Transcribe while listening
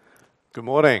Good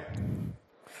morning.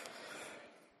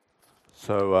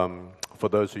 For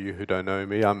those of you who don't know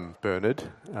me, I'm Bernard.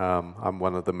 I'm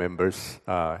one of the members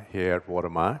here at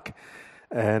Watermark.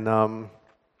 And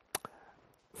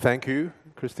thank you,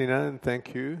 Christina, and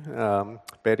thank you,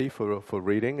 Betty, for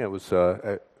reading. It was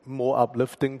more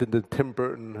uplifting than the Tim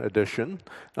Burton edition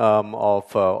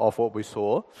of what we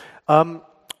saw.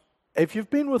 If you've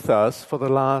been with us for the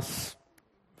last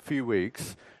few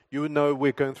weeks, you would know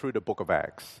we're going through the book of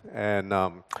Acts. And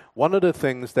one of the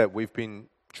things that we've been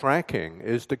tracking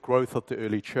is the growth of the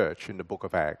early church in the book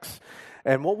of Acts.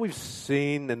 And what we've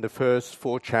seen in the first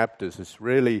 4 chapters is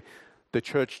really the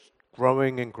church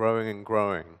growing and growing and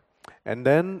growing. And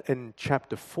then in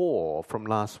chapter 4 from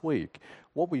last week,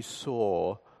 what we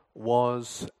saw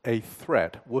was a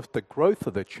threat. With the growth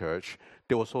of the church,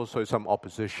 there was also some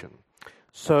opposition.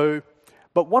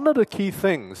 But one of the key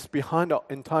things behind the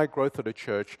entire growth of the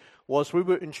church was we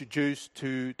were introduced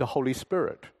to the Holy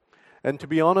Spirit. And to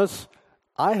be honest,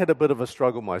 I had a bit of a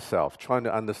struggle myself trying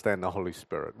to understand the Holy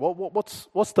Spirit.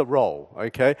 What's the role,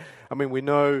 okay? I mean, we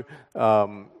know,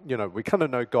 we kind of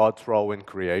know God's role in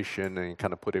creation and He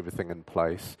kind of put everything in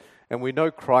place. And we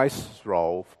know Christ's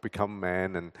role to become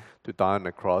man and to die on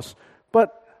the cross.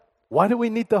 But why do we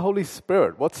need the Holy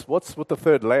Spirit? What's with the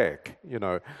third leg,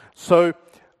 So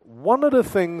one of the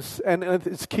things, and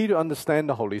it's key to understand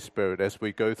the Holy Spirit as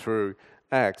we go through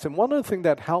Acts. And one of the things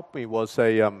that helped me was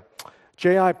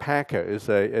J.I. Packer is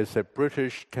a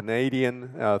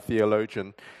British-Canadian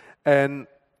theologian, and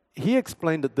he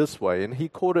explained it this way, and he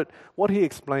called it, what he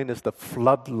explained as the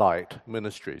floodlight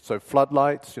ministry. So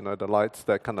floodlights, the lights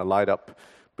that kind of light up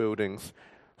buildings.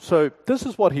 So this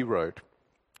is what he wrote.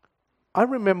 I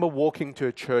remember walking to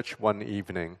a church one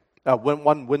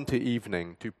winter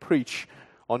evening to preach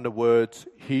on the words,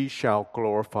 "He shall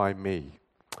glorify me."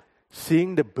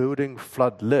 Seeing the building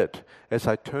floodlit as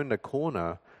I turned the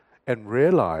corner and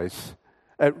realizing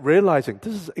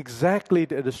this is exactly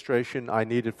the illustration I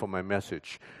needed for my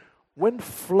message. When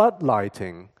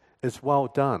floodlighting is well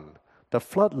done, the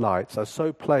floodlights are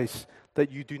so placed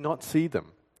that you do not see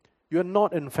them. You are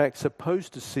not, in fact,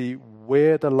 supposed to see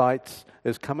where the light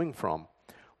is coming from.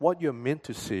 What you're meant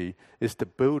to see is the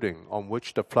building on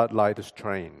which the floodlight is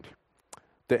trained.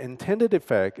 The intended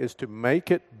effect is to make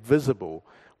it visible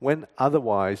when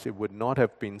otherwise it would not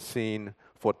have been seen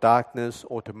for darkness,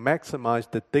 or to maximize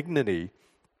the dignity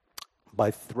by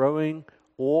throwing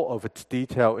all of its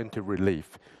detail into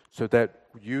relief so that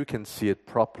you can see it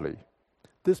properly.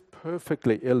 This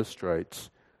perfectly illustrates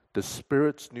the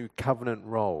Spirit's new covenant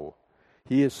role.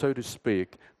 He is, so to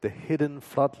speak, the hidden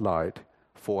floodlight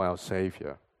for our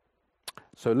Savior.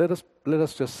 So let us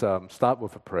just start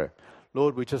with a prayer.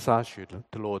 Lord, we just ask you,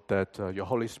 Lord, that your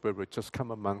Holy Spirit would just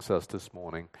come amongst us this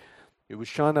morning. It would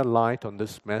shine a light on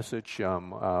this message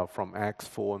from Acts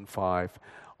 4 and 5,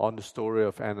 on the story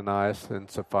of Ananias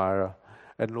and Sapphira.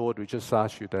 And Lord, we just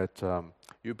ask you that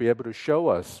you'll be able to show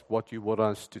us what you want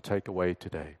us to take away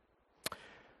today.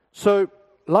 So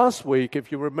last week, if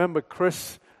you remember,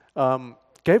 Chris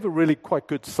gave a really quite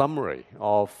good summary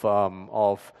of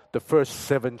the first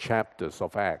 7 chapters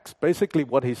of Acts. Basically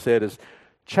what he said is,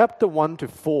 chapter 1 to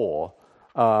 4,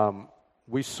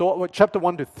 chapter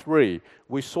 1 to 3,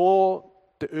 we saw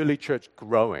the early church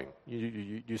growing.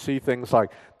 You see things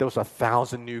like there was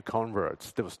 1,000 new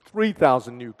converts, there was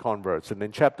 3,000 new converts, and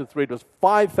in chapter 3 there was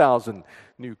 5,000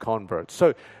 new converts.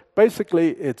 So basically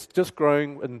it's just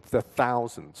growing in the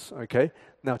thousands, okay?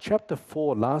 Now chapter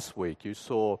 4 last week you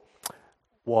saw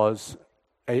was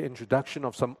an introduction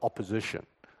of some opposition.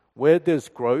 Where there's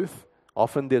growth,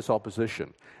 often there's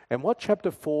opposition. And what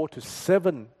chapter 4 to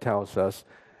 7 tells us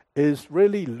is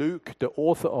really Luke, the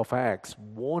author of Acts,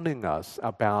 warning us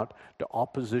about the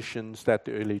oppositions that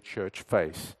the early church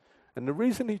faced. And the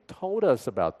reason he told us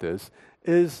about this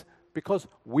is because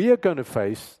we are going to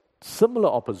face similar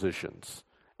oppositions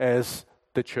as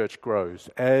the church grows,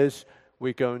 as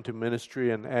we go into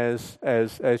ministry and as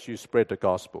you spread the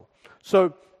gospel.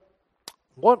 So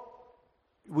what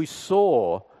we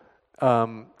saw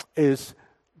is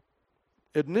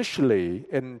initially,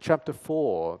 in chapter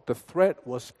 4, the threat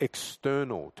was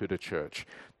external to the church.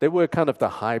 They were kind of the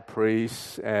high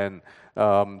priests and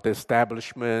the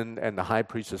establishment and the high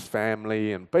priest's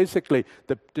family, and basically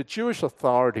the Jewish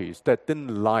authorities that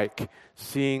didn't like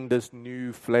seeing this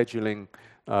new fledgling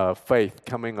faith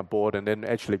coming aboard, and then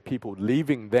actually people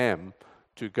leaving them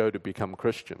to go to become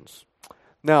Christians.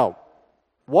 Now,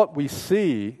 what we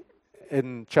see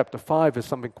in chapter 5 is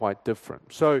something quite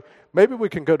different. So maybe we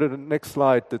can go to the next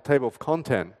slide, the table of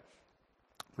content.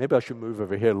 Maybe I should move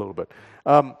over here a little bit.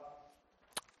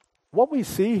 What we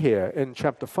see here in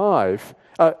chapter 5,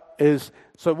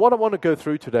 so what I want to go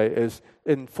through today is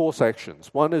in 4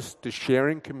 sections. One is the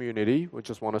sharing community. We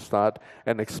just want to start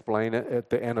and explain it at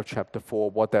the end of chapter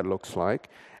 4, what that looks like.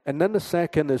 And then the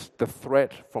second is the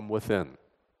threat from within.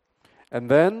 And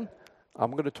then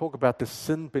I'm going to talk about the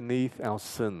sin beneath our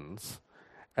sins,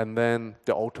 and then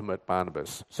the ultimate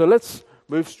Barnabas. So let's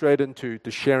move straight into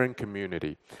the sharing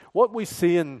community. What we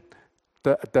see in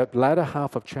the latter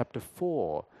half of chapter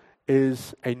 4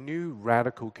 is a new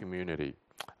radical community.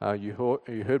 You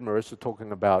heard Marissa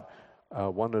talking about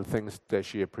one of the things that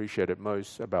she appreciated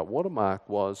most about Watermark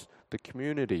was the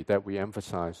community that we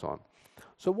emphasize on.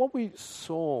 So what we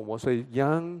saw was a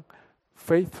young,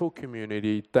 faithful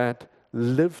community that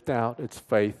lived out its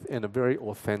faith in a very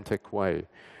authentic way.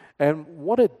 And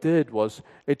what it did was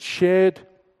it shared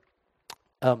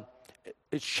a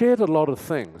lot of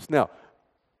things. Now,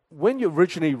 when you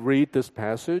originally read this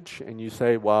passage and you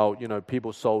say, well,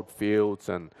 people sold fields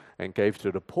and gave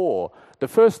to the poor, the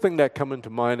first thing that comes into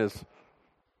mind is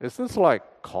this like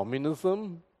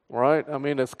communism, right? I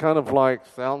mean, it's kind of like,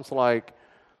 sounds like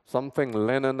something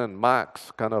Lenin and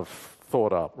Marx kind of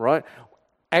thought up, right?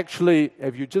 Actually,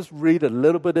 if you just read a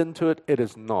little bit into it, it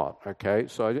is not, okay?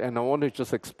 So, and I want to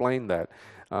just explain that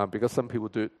because some people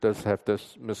does have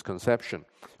this misconception.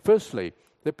 Firstly,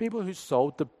 the people who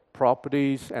sold the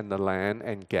properties and the land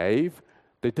and gave,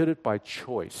 they did it by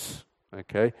choice,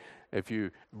 okay? If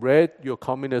you read your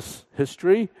communist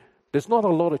history, there's not a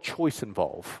lot of choice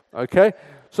involved, okay?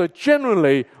 So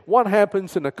generally, what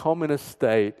happens in a communist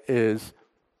state is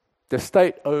the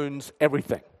state owns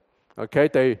everything, okay?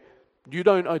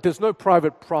 There's no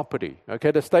private property,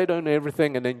 okay? The state owns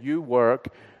everything, and then you work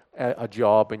a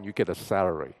job and you get a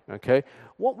salary, okay?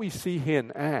 What we see here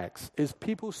in Acts is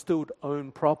people still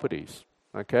own properties,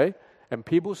 okay? And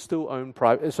people still own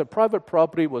private. So private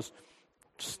property was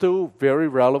still very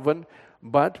relevant,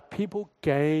 but people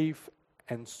gave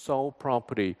and sold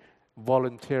property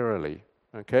voluntarily,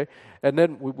 okay? And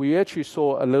then we actually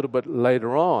saw a little bit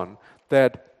later on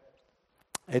that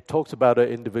it talks about an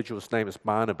individual's name as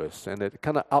Barnabas, and it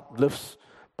kind of uplifts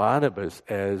Barnabas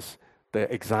as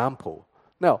the example.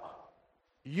 Now,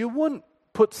 you wouldn't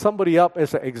put somebody up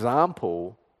as an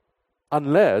example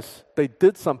unless they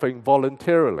did something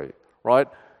voluntarily, right?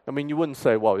 I mean, you wouldn't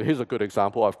say, well, here's a good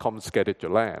example, I've confiscated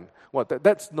your land. Well,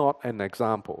 that's not an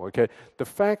example, okay? The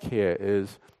fact here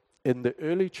is, in the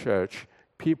early church,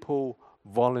 people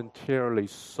voluntarily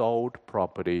sold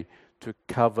property to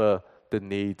cover the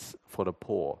needs for the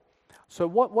poor. So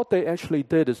what they actually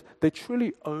did is they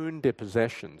truly owned their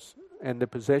possessions, and the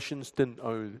possessions didn't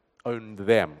own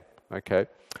them, okay?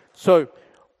 So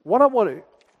what I want to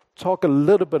talk a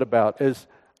little bit about is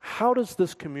how does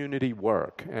this community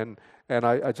work? And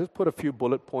I just put a few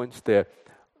bullet points there.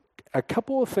 A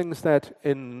couple of things that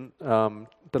in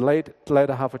the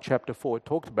later half of chapter 4 it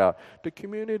talked about. The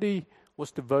community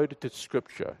was devoted to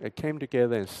Scripture. It came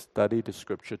together and studied the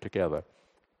Scripture together.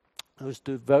 It was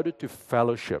devoted to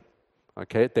fellowship.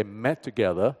 Okay, they met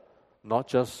together, not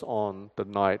just on the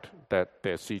night that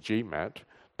their CG met.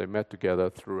 They met together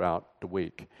throughout the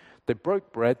week. They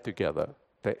broke bread together.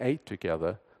 They ate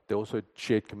together. They also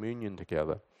shared communion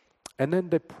together. And then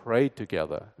they prayed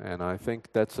together. And I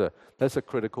think that's a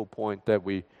critical point that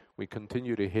we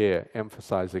continue to hear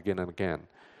emphasized again and again.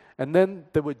 And then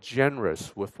they were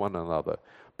generous with one another.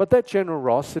 But that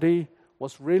generosity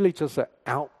was really just an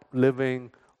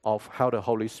outliving of how the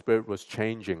Holy Spirit was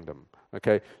changing them.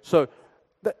 Okay, so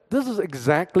this is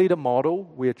exactly the model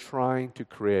we're trying to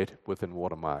create within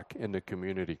Watermark in the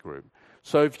community group.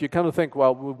 So if you kind of think,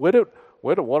 well, where did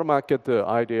Watermark get the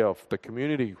idea of the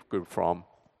community group from?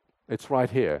 It's right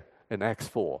here in Acts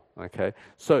 4. Okay,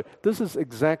 so this is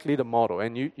exactly the model.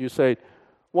 And you say,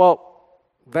 well,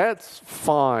 that's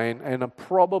fine, and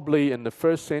probably in the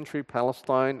first century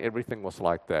Palestine, everything was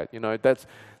like that.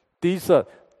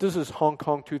 This is Hong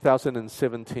Kong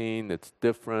 2017. It's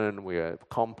different. We have a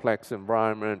complex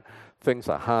environment. Things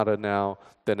are harder now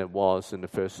than it was in the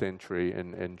first century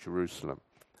in Jerusalem.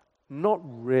 Not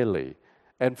really.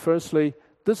 And firstly,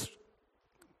 this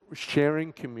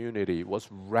sharing community was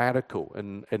radical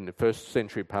in the first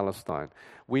century Palestine.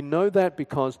 We know that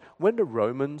because when the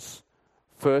Romans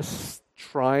first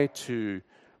tried to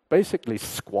basically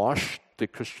squash the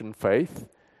Christian faith,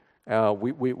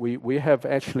 we have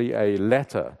actually a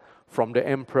letter from the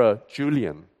Emperor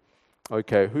Julian,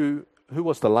 okay, who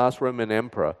was the last Roman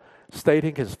emperor,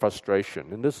 stating his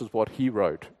frustration. And this is what he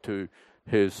wrote to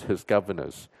his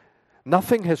governors.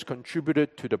 Nothing has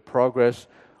contributed to the progress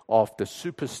of the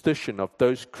superstition of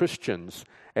those Christians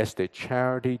as their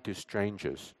charity to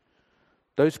strangers.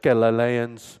 Those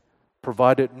Galileans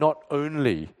provided not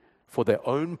only for their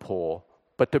own poor,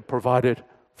 but they provided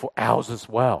for ours as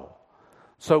well.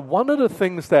 So one of the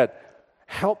things that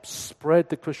helped spread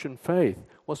the Christian faith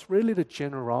was really the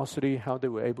generosity, how they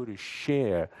were able to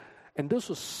share. And this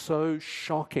was so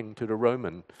shocking to the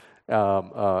Roman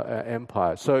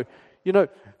Empire. So,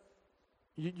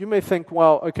 you may think,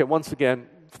 well, okay, once again,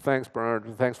 thanks, Bernard,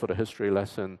 thanks for the history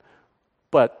lesson.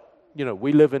 But,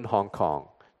 we live in Hong Kong,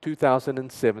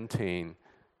 2017.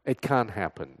 It can't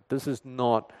happen. This is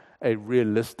not a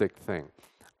realistic thing.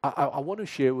 I want to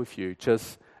share with you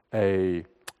just a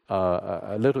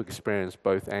little experience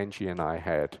both Angie and I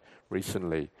had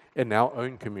recently in our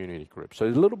own community group. So a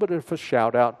little bit of a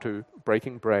shout out to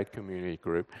Breaking Bread community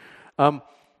group.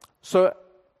 So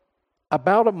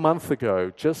about a month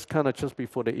ago, just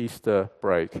before the Easter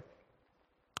break,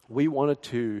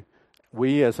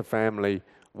 we as a family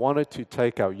wanted to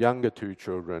take our younger two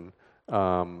children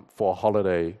for a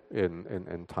holiday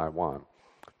in Taiwan.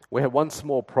 We had one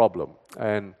small problem,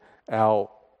 and our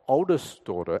oldest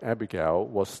daughter, Abigail,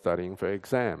 was studying for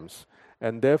exams,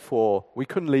 and therefore we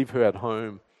couldn't leave her at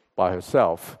home by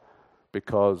herself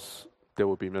because there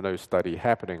would be no study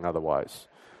happening otherwise.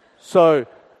 So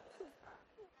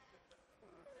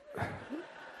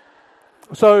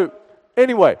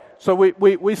anyway,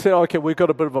 we said, okay, we've got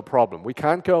a bit of a problem. We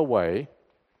can't go away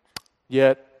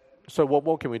yet. So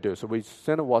what can we do? So we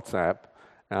sent a WhatsApp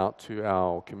out to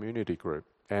our community group,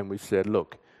 and we said,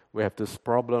 look, we have this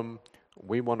problem.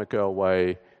 We want to go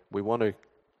away. We want to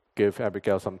give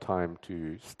Abigail some time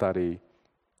to study.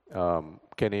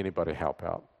 Can anybody help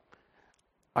out?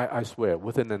 I swear,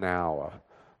 within an hour,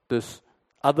 this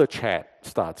other chat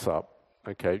starts up.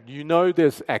 Okay,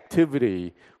 there's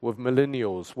activity with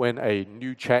millennials when a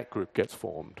new chat group gets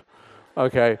formed.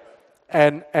 Okay,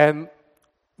 and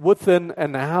within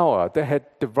an hour, they had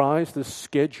devised a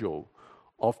schedule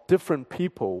of different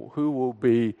people who will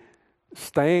be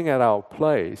staying at our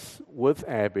place with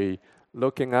Abby,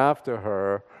 looking after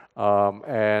her,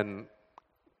 and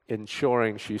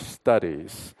ensuring she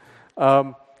studies.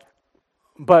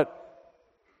 But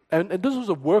this was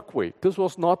a work week. This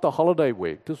was not the holiday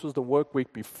week. This was the work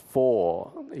week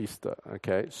before Easter.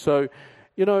 Okay, so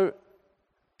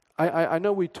I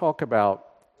know we talk about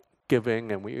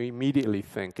giving, and we immediately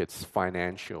think it's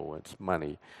financial, it's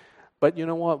money. But you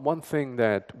know what? One thing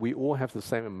that we all have the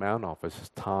same amount of is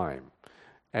time.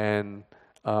 And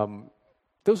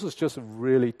this was just a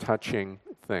really touching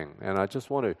thing. And I just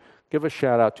want to give a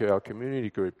shout out to our community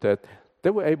group that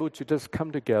they were able to just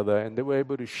come together and they were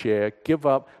able to share, give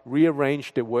up,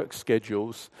 rearrange their work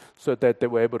schedules so that they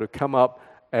were able to come up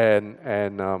and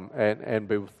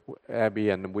be with Abby,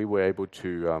 and we were able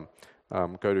to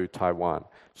go to Taiwan.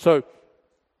 So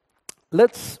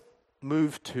let's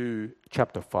move to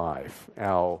chapter 5,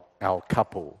 our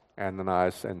couple,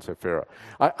 Ananias and Sapphira.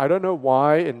 I don't know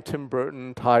why in Tim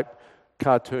Burton type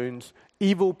cartoons,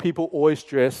 evil people always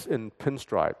dress in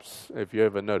pinstripes, if you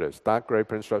ever noticed, dark gray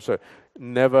pinstripes, so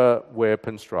never wear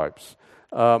pinstripes.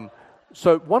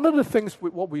 So one of the things,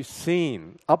 what we've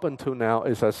seen up until now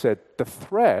is, I said, the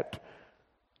threat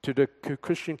to the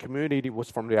Christian community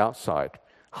was from the outside.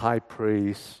 High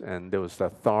priests, and there was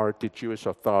the Jewish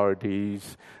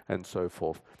authorities, and so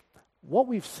forth. What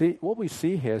we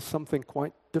see here is something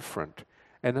quite different.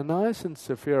 And Ananias and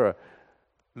Sapphira,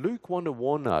 Luke wanted to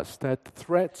warn us that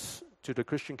threats to the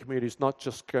Christian community is not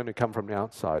just going to come from the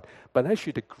outside, but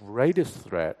actually the greatest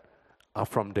threat are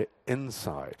from the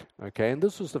inside. Okay, and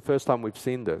this was the first time we've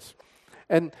seen this.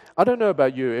 And I don't know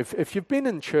about you, if you've been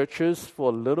in churches for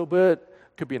a little bit,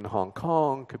 could be in Hong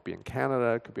Kong, could be in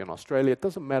Canada, could be in Australia, it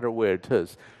doesn't matter where it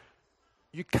is.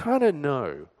 You kind of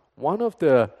know one of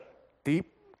the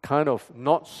deep kind of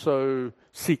not so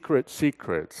secrets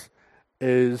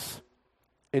is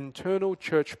internal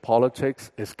church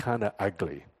politics is kind of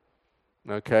ugly.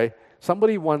 Okay?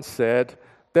 Somebody once said,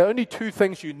 there are only two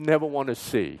things you never want to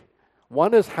see.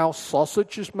 One is how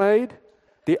sausage is made.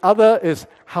 The other is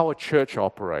how a church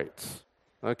operates.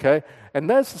 Okay? And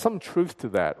there's some truth to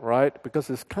that, right? Because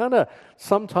it's kind of,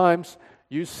 sometimes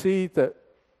you see the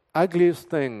ugliest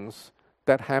things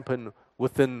that happen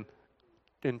within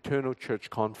internal church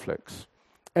conflicts.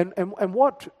 And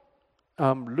what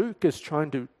Luke is trying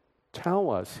to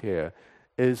tell us here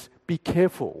is be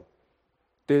careful.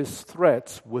 There's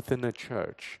threats within a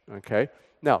church, okay?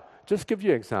 Now, just give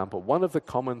you an example. One of the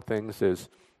common things is,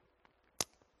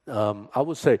 I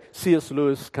would say, C.S.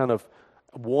 Lewis kind of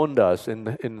warned us in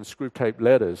Screwtape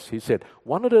Letters. He said,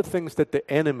 one of the things that the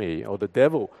enemy or the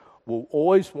devil will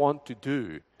always want to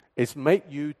do is make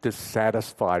you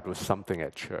dissatisfied with something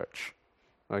at church,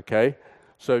 okay?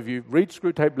 So if you read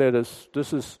Screwtape Letters,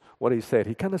 this is what he said.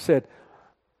 He kind of said,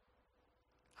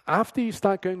 after you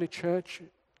start going to church,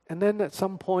 and then at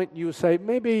some point you say,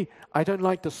 maybe I don't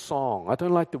like the song, I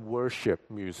don't like the worship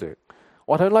music,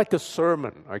 or I don't like the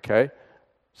sermon, okay?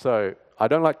 So I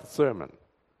don't like the sermon.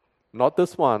 Not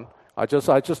this one. I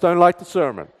just don't like the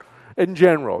sermon. In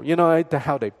general,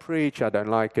 how they preach, I don't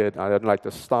like it. I don't like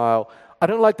the style. I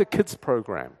don't like the kids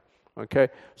program, okay?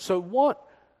 So what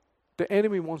the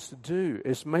enemy wants to do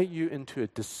is make you into a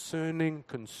discerning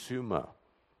consumer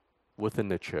within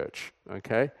the church,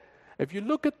 okay? If you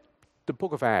look at the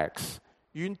book of Acts,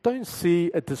 you don't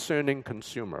see a discerning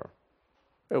consumer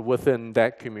within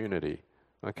that community,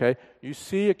 okay? You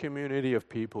see a community of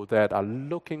people that are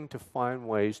looking to find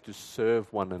ways to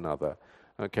serve one another,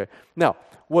 okay? Now,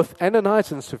 with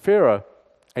Ananias and Sapphira,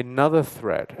 another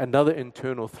threat, another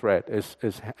internal threat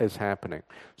is happening.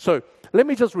 So let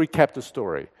me just recap the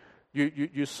story.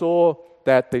 You saw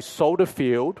that they sold a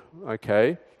field,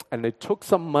 okay, and they took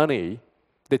some money.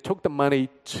 They took the money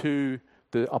to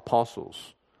the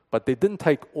apostles, but they didn't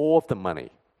take all of the money.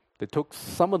 They took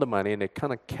some of the money and they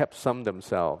kind of kept some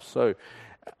themselves. So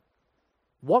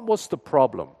what was the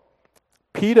problem?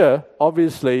 Peter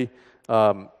obviously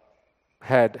had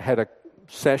a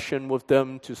session with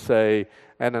them to say,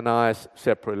 Ananias,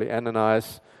 separately,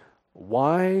 Ananias,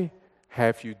 why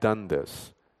have you done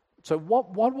this? So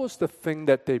what was the thing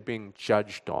that they're being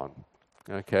judged on?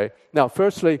 Okay. Now,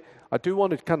 firstly, I do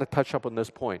want to kind of touch up on this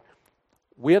point.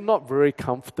 We are not very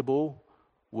comfortable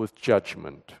with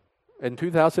judgment. In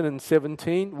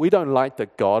 2017, we don't like the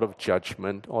God of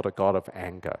judgment or the God of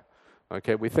anger.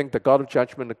 Okay, we think the God of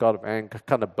judgment, the God of anger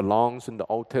kind of belongs in the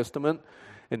Old Testament.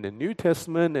 In the New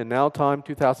Testament, in our time,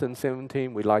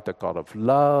 2017, we like the God of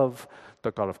love,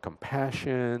 the God of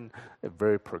compassion, a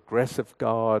very progressive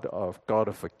God of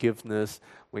forgiveness.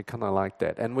 We kind of like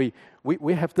that. And we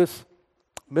have this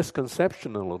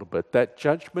misconception a little bit that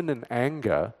judgment and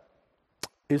anger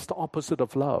is the opposite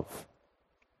of love.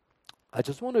 I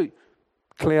just want to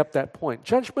clear up that point.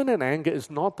 Judgment and anger is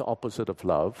not the opposite of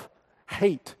love.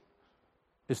 Hate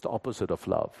is the opposite of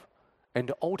love. And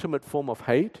the ultimate form of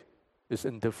hate is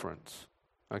indifference.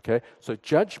 Okay? So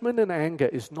judgment and anger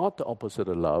is not the opposite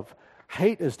of love.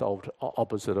 Hate is the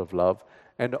opposite of love.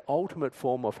 And the ultimate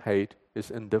form of hate is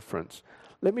indifference.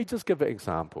 Let me just give an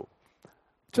example.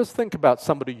 Just think about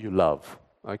somebody you love.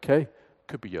 Okay?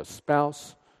 Could be your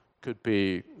spouse. Could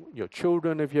be your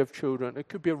children if you have children. It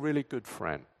could be a really good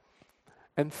friend.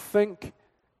 And think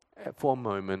for a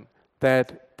moment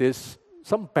that there's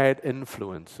some bad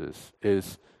influences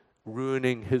is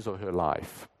ruining his or her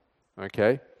life.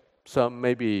 Okay? Some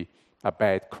maybe a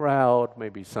bad crowd,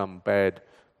 maybe some bad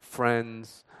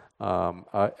friends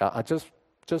are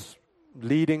just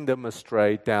leading them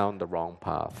astray down the wrong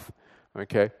path.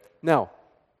 Okay? Now,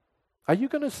 are you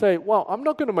going to say, well, I'm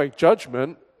not going to make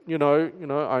judgment.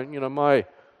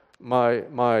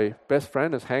 My best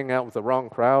friend is hanging out with the wrong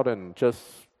crowd and just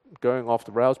going off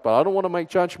the rails, but I don't want to make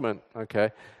judgment,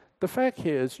 okay? The fact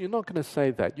here is you're not going to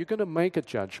say that. You're going to make a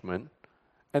judgment,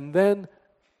 and then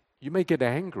you may get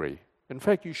angry. In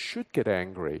fact, you should get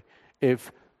angry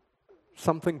if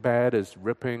something bad is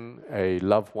ripping a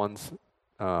loved one's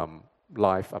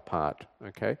life apart,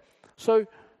 okay? So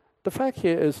the fact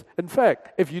here is, in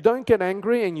fact, if you don't get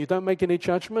angry and you don't make any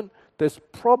judgment, there's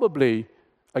probably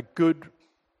a good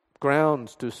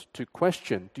grounds to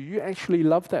question, do you actually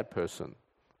love that person?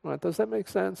 Right? Does that make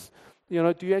sense?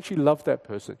 Do you actually love that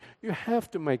person? You have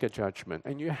to make a judgment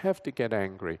and you have to get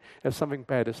angry if something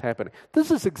bad is happening.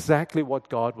 This is exactly what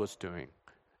God was doing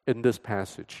in this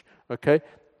passage. Okay?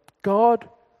 God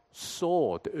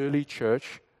saw the early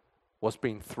church was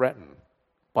being threatened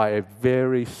by a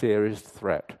very serious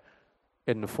threat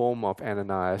in the form of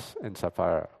Ananias and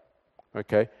Sapphira.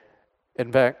 Okay?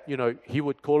 In fact, he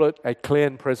would call it a clear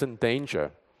and present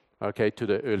danger, okay, to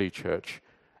the early church.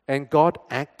 And God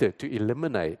acted to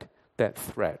eliminate that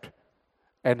threat.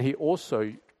 And he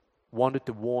also wanted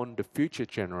to warn the future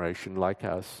generation like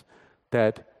us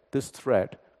that this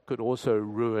threat could also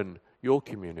ruin your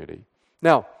community.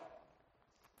 Now,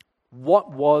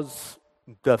 what was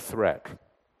the threat?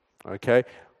 Okay?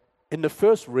 In the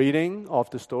first reading of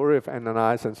the story of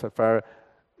Ananias and Sapphira,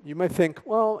 you may think,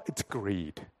 well, it's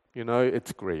greed.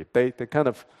 It's greed. They kind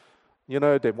of,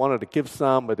 they wanted to give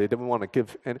some, but they didn't want to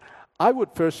give. And I would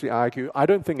firstly argue, I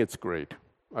don't think it's greed.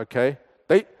 Okay?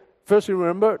 Firstly,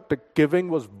 remember, the giving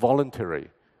was voluntary.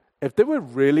 If they were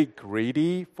really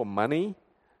greedy for money,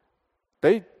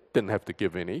 they didn't have to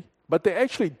give any, but they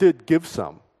actually did give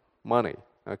some money.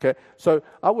 Okay? So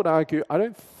I would argue, I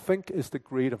don't think it's the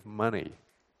greed of money.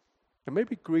 It may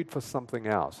be greed for something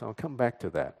else. I'll come back to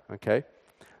that. Okay?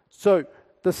 So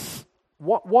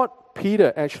what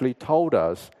Peter actually told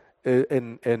us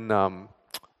in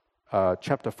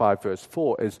chapter 5, verse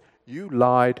 4 is, you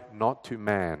lied not to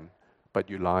man, but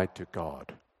you lied to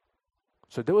God.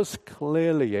 So there was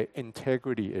clearly an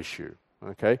integrity issue,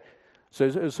 okay? So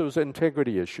it was an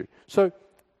integrity issue. So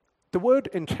the word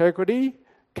integrity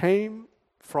came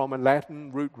from a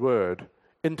Latin root word,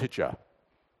 integer,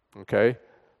 okay?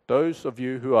 Those of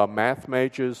you who are math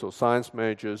majors or science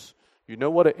majors, you know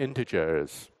what an integer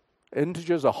is.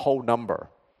 Integer is a whole number.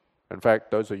 In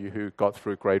fact, those of you who got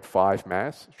through grade 5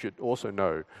 maths should also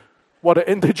know what an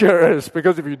integer is,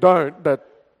 because if you don't,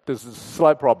 there's a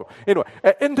slight problem. Anyway,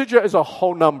 an integer is a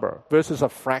whole number versus a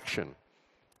fraction.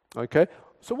 Okay?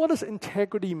 So what does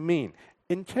integrity mean?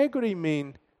 Integrity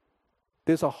means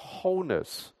there's a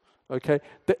wholeness. Okay?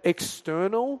 The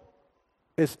external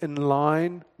is in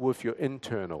line with your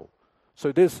internal.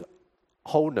 So there's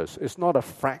wholeness. It's not a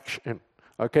fraction.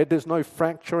 Okay? There's no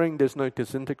fracturing, there's no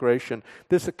disintegration.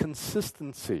 There's a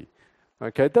consistency.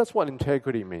 Okay? That's what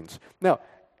integrity means. Now,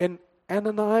 in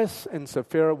Ananias and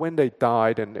Sapphira, when they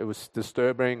died, and it was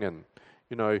disturbing, and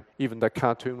even the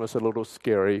cartoon was a little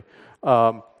scary.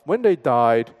 When they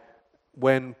died,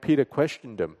 when Peter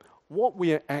questioned them, what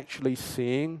we are actually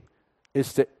seeing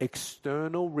is the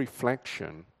external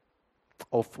reflection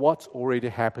of what's already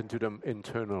happened to them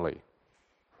internally.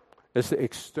 It's the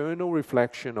external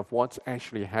reflection of what's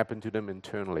actually happened to them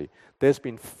internally. There's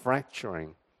been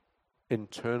fracturing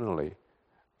internally.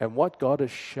 And what God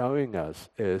is showing us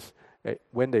is,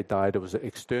 when they died, there was an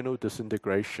external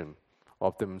disintegration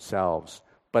of themselves,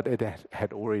 but it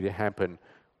had already happened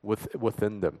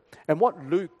within them. And what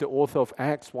Luke, the author of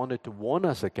Acts, wanted to warn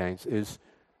us against is,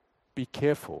 be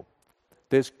careful.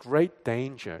 There's great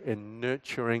danger in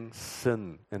nurturing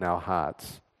sin in our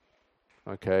hearts.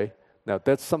 Okay? Now,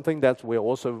 that's something that we're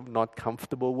also not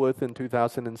comfortable with in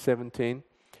 2017.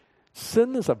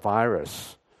 Sin is a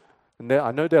virus. And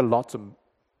I know there are lots of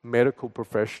medical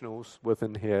professionals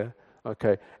within here.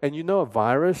 Okay, and a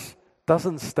virus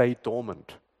doesn't stay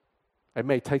dormant. It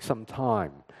may take some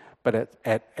time, but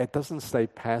it doesn't stay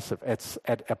passive.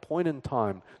 At a point in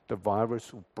time, the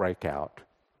virus will break out,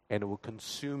 and it will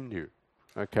consume you.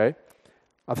 Okay,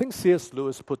 I think C.S.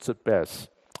 Lewis puts it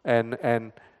best,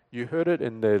 and you heard it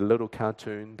in the little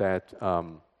cartoon that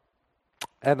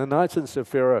Ananias and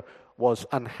Sapphira was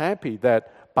unhappy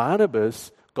that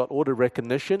Barnabas got all the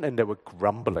recognition, and they were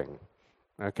grumbling.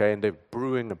 Okay, and they're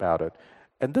brewing about it.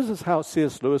 And this is how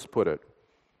C.S. Lewis put it.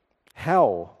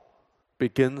 Hell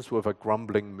begins with a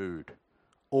grumbling mood,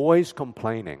 always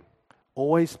complaining,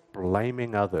 always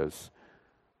blaming others,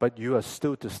 but you are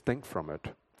still distinct from it.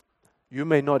 You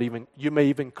may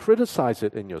even criticize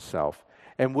it in yourself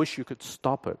and wish you could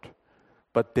stop it.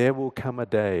 But there will come a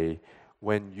day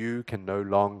when you can no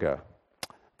longer.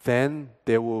 Then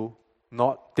there will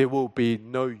be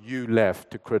no you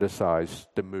left to criticize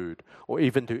the mood or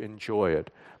even to enjoy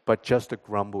it, but just to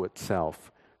grumble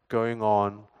itself, going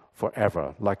on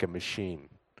forever like a machine.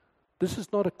 This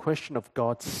is not a question of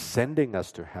God sending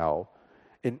us to hell.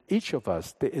 In each of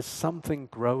us, there is something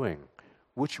growing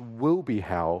which will be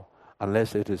hell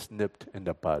unless it is nipped in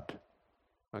the bud.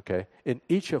 Okay? In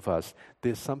each of us,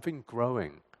 there's something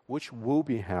growing which will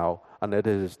be hell unless it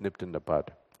is nipped in the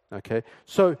bud. Okay?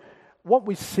 So what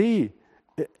we see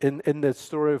in the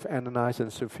story of Ananias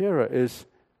and Sapphira is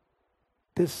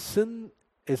this sin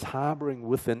is harboring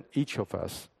within each of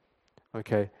us,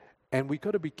 okay? And we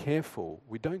got to be careful.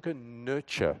 We don't go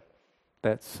nurture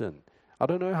that sin. I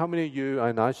don't know how many of you,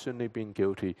 and I've certainly been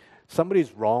guilty,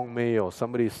 somebody's wronged me or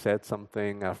somebody said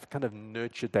something, I've kind of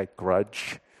nurtured that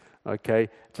grudge, okay?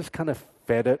 Just kind of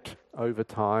fed it over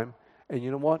time. And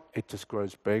you know what? It just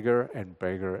grows bigger and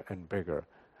bigger and bigger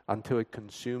until it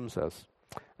consumes us.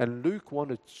 And Luke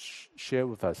wanted to share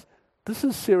with us, this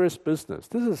is serious business.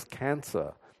 This is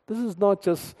cancer. This is not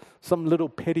just some little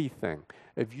petty thing.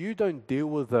 If you don't deal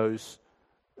with those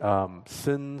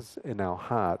sins in our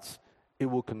hearts, it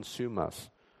will consume us.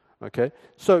 Okay?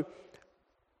 So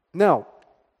now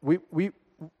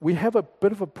we have a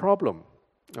bit of a problem,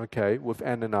 okay, with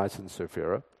Ananias and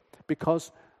Sapphira,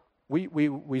 because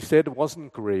we said it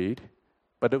wasn't greed,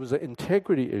 but it was an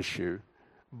integrity issue.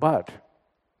 But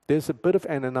there's a bit of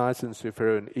Ananias and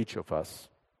Sapphira in each of us.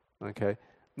 Okay?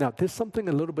 Now, there's something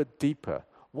a little bit deeper.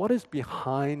 What is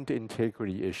behind the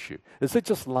integrity issue? Is it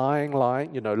just lying,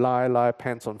 lie,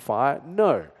 pants on fire?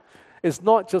 No. It's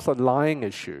not just a lying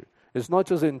issue. It's not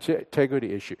just an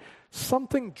integrity issue.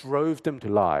 Something drove them to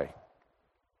lie.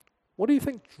 What do you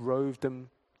think drove them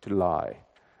to lie?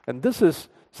 And this is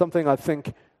something I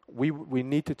think we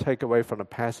need to take away from the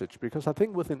passage, because I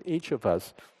think within each of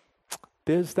us,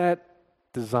 there's that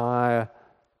desire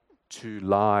to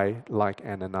lie like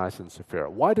Ananias and Sapphira.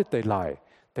 Why did they lie?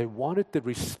 They wanted the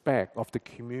respect of the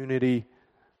community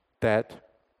that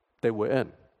they were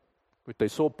in. They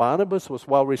saw Barnabas was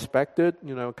well respected,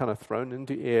 kind of thrown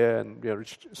into the air and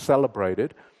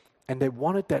celebrated, and they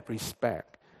wanted that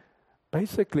respect.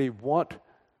 Basically, what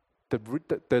the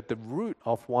root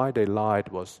of why they lied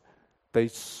was they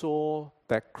saw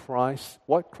that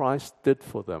what Christ did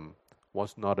for them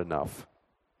was not enough.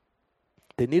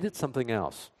 They needed something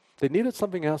else. They needed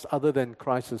something else other than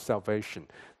Christ's salvation.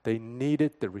 They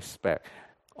needed the respect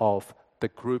of the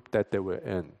group that they were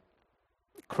in.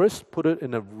 Chris put it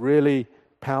in a really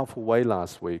powerful way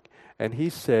last week, and he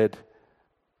said,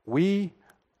 we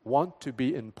want to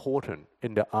be important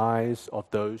in the eyes of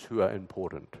those who are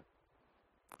important.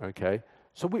 Okay?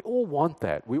 So we all want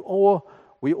that. We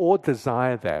all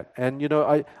desire that. And,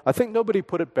 I think nobody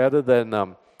put it better than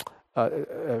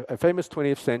a famous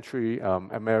 20th century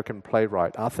American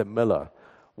playwright, Arthur Miller,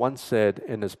 once said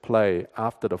in his play,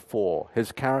 After the Fall,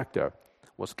 his character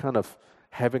was kind of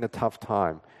having a tough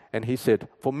time. And he said,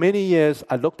 for many years,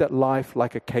 I looked at life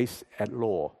like a case at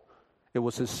law. It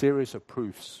was a series of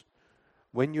proofs.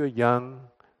 When you're young,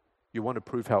 you want to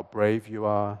prove how brave you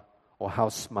are or how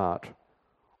smart.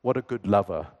 What a good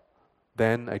lover.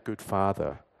 Then a good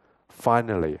father.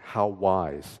 Finally, how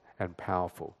wise and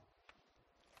powerful.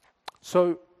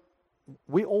 So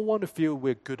we all want to feel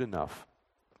we're good enough.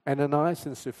 Ananias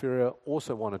and Sapphira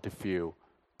also wanted to feel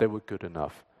they were good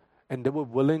enough. And they were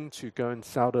willing to go and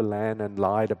sell the land and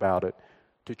lied about it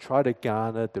to try to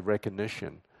garner the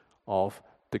recognition of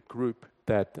the group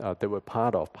that they were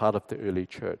part of the early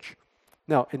church.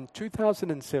 Now, in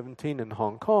 2017 in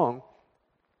Hong Kong,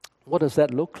 what does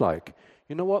that look like?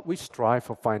 You know what? We strive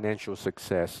for financial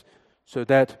success so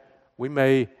that we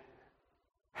may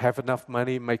have enough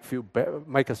money, make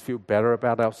us feel better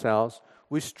about ourselves.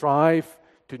 We strive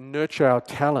to nurture our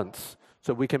talents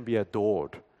so we can be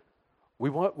adored.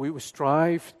 We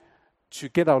strive to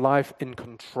get our life in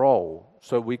control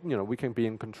so we can be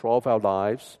in control of our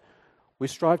lives. We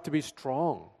strive to be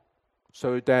strong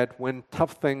so that when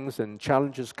tough things and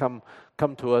challenges come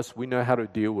to us, we know how to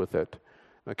deal with it.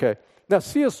 Okay. Now,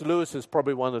 C.S. Lewis is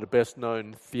probably one of the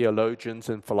best-known theologians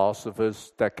and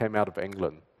philosophers that came out of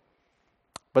England.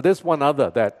 But there's one other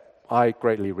that I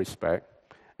greatly respect,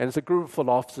 and it's a group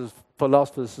of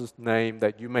philosophers' name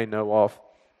that you may know of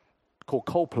called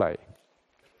Coldplay.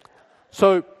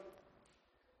 So,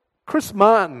 Chris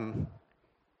Martin,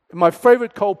 my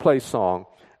favorite Coldplay song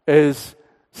is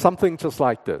something just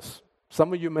like this.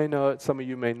 Some of you may know it, some of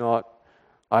you may not.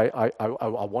 I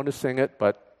want to sing it,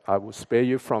 but I will spare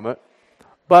you from it.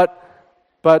 But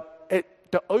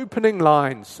the opening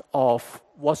lines of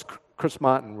what Chris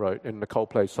Martin wrote in the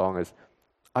Coldplay song is,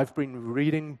 I've been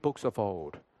reading books of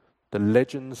old, the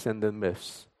legends and the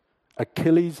myths,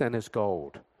 Achilles and his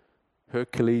gold,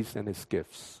 Hercules and his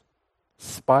gifts,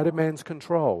 Spider-Man's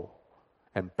control,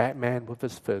 and Batman with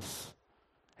his fists.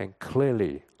 And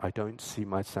clearly, I don't see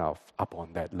myself up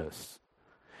on that list.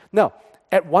 Now,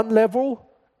 at one level,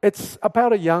 it's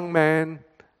about a young man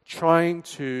trying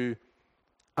to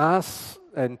ask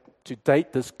and to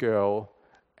date this girl,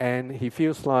 and he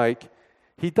feels like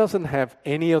he doesn't have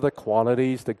any of the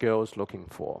qualities the girl is looking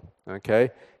for.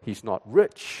 Okay? He's not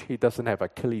rich. He doesn't have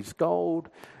Achilles' gold.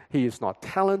 He is not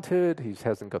talented. He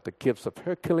hasn't got the gifts of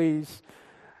Hercules.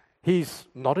 He's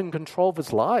not in control of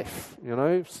his life,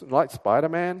 like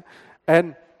Spider-Man.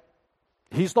 And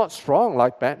he's not strong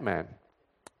like Batman.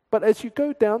 But as you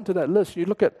go down to that list, you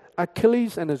look at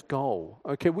Achilles and his goal.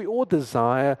 Okay, we all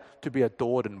desire to be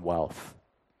adored in wealth.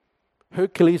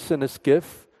 Hercules and his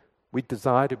gift, we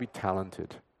desire to be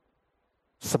talented.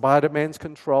 Spider-Man's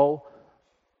control.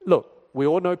 Look, we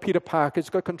all know Peter Parker's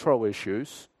got control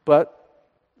issues, but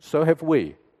so have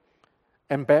we.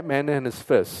 And Batman and his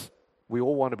fists, we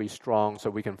all want to be strong so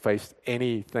we can face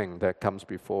anything that comes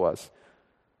before us.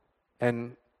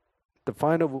 And the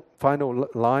final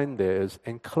line there is,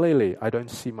 and clearly I don't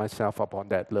see myself up on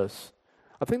that list.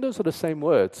 I think those are the same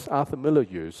words Arthur Miller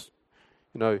used.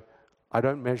 I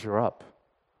don't measure up.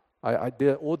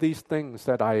 There are all these things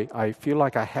that I feel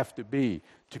like I have to be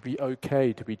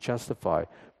okay, to be justified,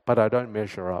 but I don't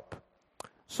measure up.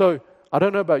 So, I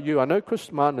don't know about you. I know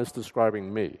Chris Martin is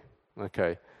describing me,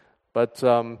 okay? But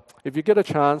if you get a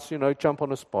chance, jump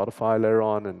on a Spotify later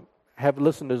on and have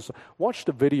listeners watch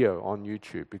the video on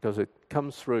YouTube because it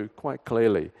comes through quite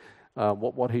clearly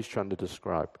what he's trying to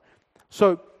describe.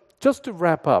 So, just to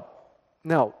wrap up,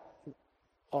 now,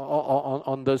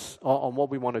 on what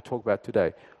we want to talk about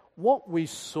today, what we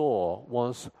saw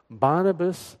was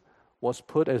Barnabas was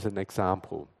put as an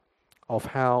example of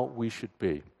how we should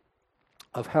be.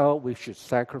 of how we should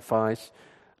sacrifice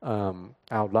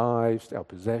our lives, our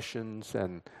possessions,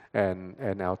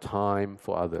 and our time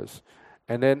for others.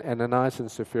 And then Ananias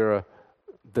and Sapphira,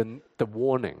 the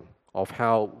warning of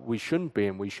how we shouldn't be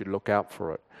and we should look out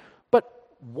for it. But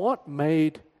what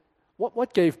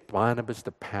gave Barnabas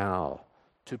the power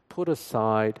to put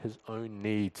aside his own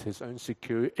needs, his own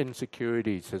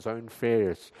insecurities, his own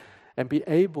fears, and be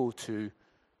able to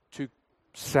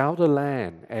sell the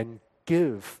land and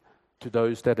give to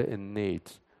those that are in need?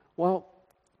 Well,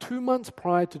 2 months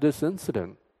prior to this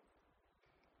incident,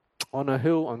 on a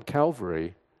hill on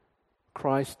Calvary,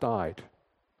 Christ died.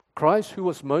 Christ, who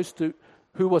was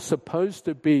supposed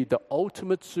to be the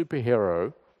ultimate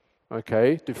superhero,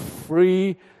 okay, to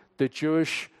free the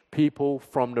Jewish people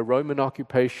from the Roman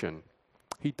occupation,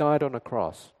 he died on a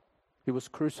cross. He was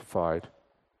crucified.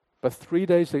 But 3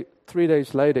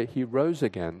 days later, he rose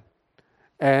again.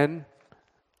 And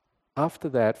after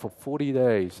that, for 40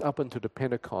 days, up until the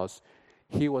Pentecost,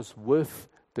 he was with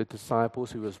the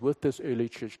disciples, he was with this early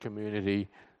church community,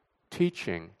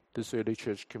 teaching this early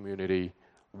church community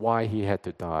why he had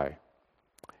to die.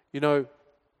 You know,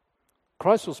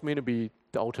 Christ was meant to be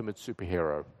the ultimate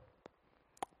superhero.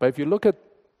 But if you look at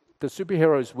the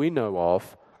superheroes we know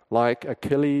of, like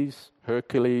Achilles,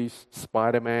 Hercules,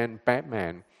 Spider-Man,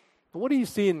 Batman, what do you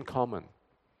see in common?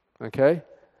 Okay?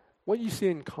 What you see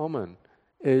in common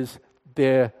is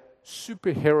their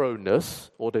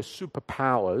superhero-ness or their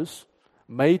superpowers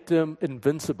made them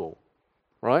invincible,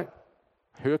 right?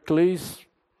 Hercules,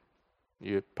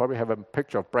 you probably have a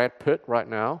picture of Brad Pitt right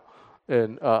now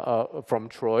from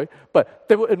Troy, but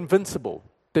they were invincible.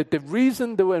 The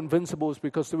reason they were invincible is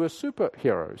because they were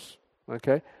superheroes,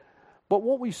 okay? But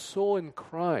what we saw in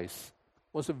Christ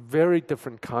was a very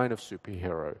different kind of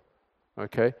superhero,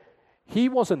 okay? He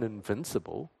wasn't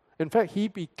invincible. In fact, he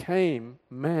became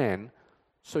man,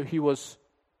 so he was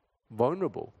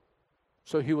vulnerable.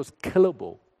 So he was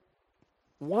killable.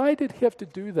 Why did he have to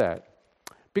do that?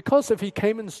 Because if he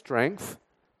came in strength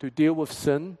to deal with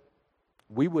sin,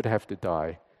 we would have to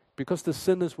die. Because the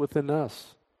sin is within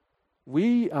us.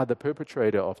 We are the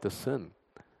perpetrator of the sin.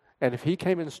 And if he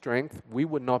came in strength, we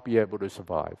would not be able to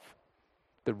survive.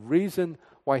 The reason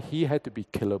why he had to be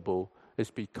killable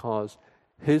is because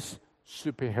his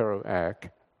superhero act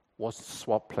was to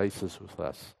swap places with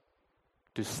us,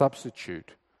 to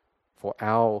substitute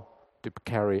to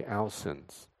carry our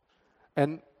sins.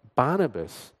 And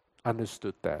Barnabas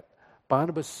understood that.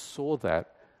 Barnabas saw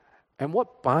that. And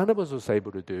what Barnabas was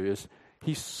able to do is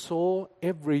he saw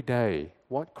every day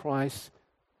what Christ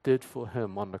did for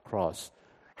him on the cross,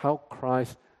 how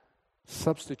Christ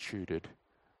substituted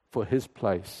for his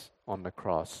place on the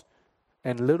cross.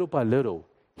 And little by little,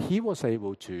 he was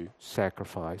able to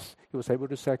sacrifice. He was able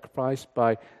to sacrifice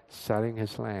by selling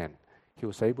his land. He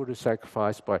was able to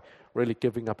sacrifice by really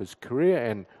giving up his career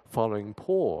and following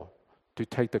Paul to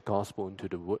take the gospel into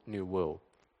the new world.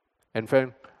 In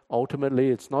fact, ultimately,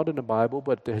 it's not in the Bible,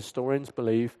 but the historians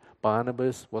believe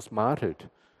Barnabas was martyred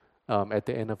at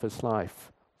the end of his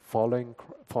life, following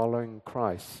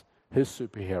Christ, his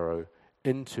superhero,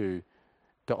 into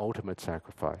the ultimate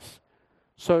sacrifice.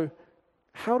 So,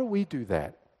 how do we do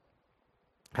that?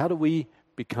 How do we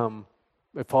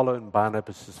follow in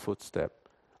Barnabas' footstep?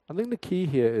 I think the key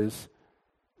here is,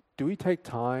 do we take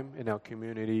time in our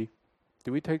community,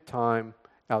 do we take time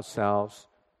ourselves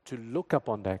to look up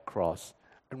on that cross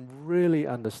and really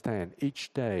understand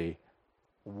each day,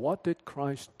 what did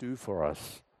Christ do for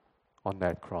us on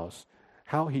that cross?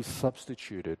 How he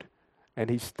substituted, and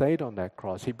he stayed on that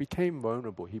cross. He became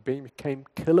vulnerable. He became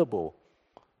killable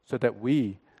so that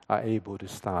we are able to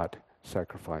start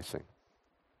sacrificing.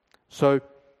 So,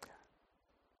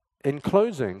 in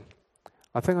closing,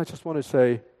 I think I just want to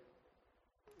say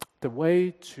the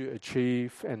way to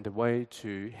achieve and the way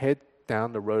to head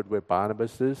down the road where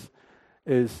Barnabas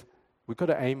is we've got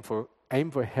to aim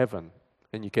for heaven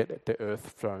and you get the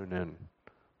earth thrown in.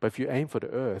 But if you aim for the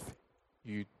earth,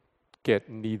 you get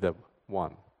neither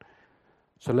one.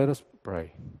 So let us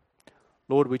pray.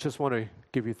 Lord, we just want to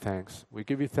give you thanks. We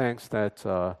give you thanks that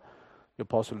the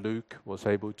Apostle Luke was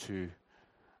able to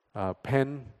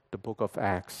pen the book of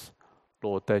Acts.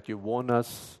 Lord, that you warn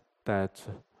us that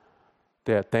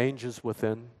there are dangers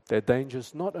within. There are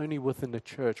dangers not only within the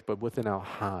church, but within our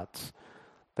hearts.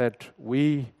 That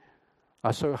we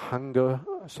are so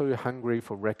hungry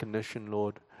for recognition,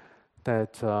 Lord,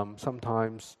 that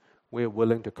sometimes we're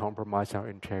willing to compromise our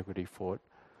integrity for it.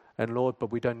 And Lord,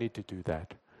 but we don't need to do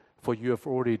that. For you have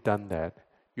already done that.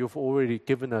 You have already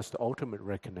given us the ultimate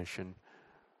recognition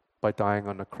by dying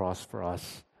on the cross for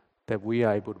us, that we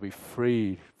are able to be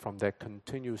freed from that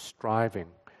continuous striving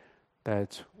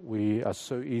that we are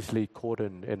so easily caught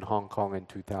in Hong Kong in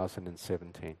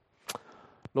 2017.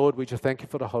 Lord, we just thank you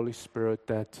for the Holy Spirit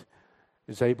that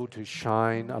is able to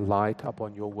shine a light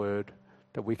upon your word,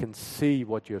 that we can see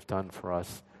what you have done for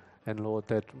us. And Lord,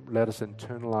 that let us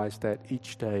internalize that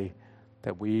each day,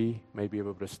 that we may be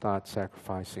able to start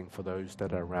sacrificing for those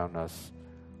that are around us.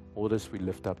 All this we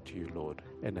lift up to you, Lord,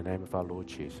 in the name of our Lord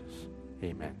Jesus.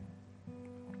 Amen.